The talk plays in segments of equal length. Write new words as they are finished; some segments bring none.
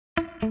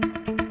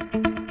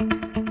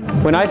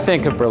When I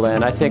think of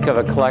Berlin, I think of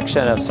a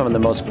collection of some of the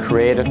most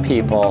creative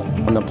people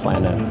on the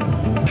planet.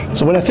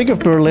 So when I think of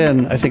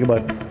Berlin, I think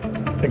about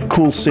a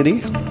cool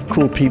city,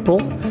 cool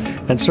people,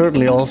 and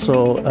certainly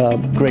also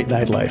great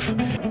nightlife.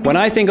 When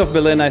I think of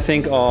Berlin, I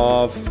think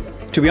of,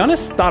 to be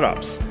honest,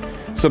 startups.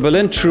 So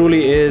Berlin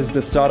truly is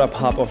the startup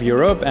hub of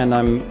Europe, and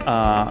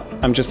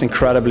I'm just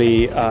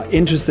incredibly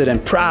interested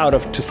and proud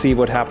to see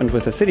what happened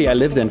with the city I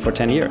lived in for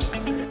 10 years.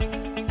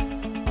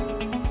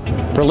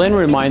 Berlin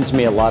reminds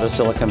me a lot of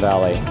Silicon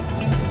Valley.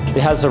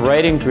 It has the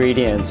right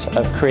ingredients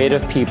of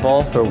creative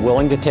people who are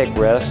willing to take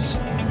risks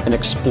and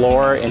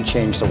explore and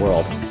change the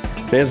world.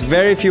 There's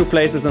very few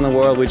places in the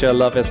world which I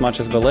love as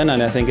much as Berlin,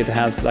 and I think it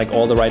has like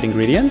all the right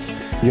ingredients.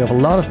 You have a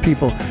lot of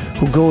people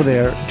who go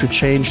there to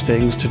change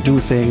things, to do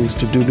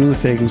new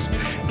things,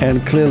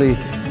 and clearly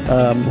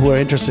who are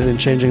interested in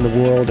changing the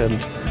world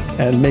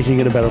and making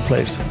it a better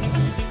place.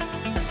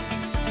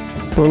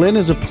 Berlin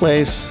is a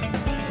place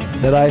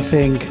that I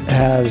think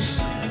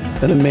has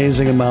an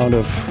amazing amount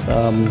of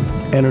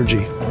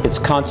energy. It's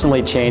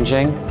constantly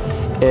changing.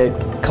 It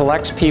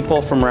collects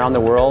people from around the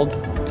world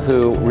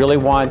who really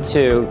want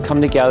to come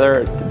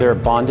together. They're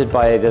bonded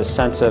by this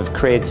sense of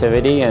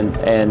creativity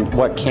and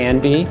what can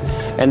be,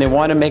 and they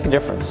want to make a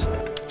difference.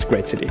 It's a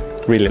great city.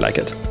 Really like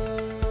it.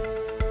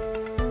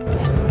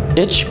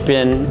 Ich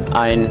bin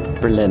ein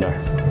Berliner.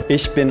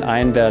 Ich bin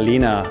ein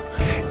Berliner.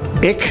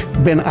 Ich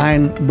bin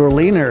ein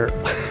Berliner.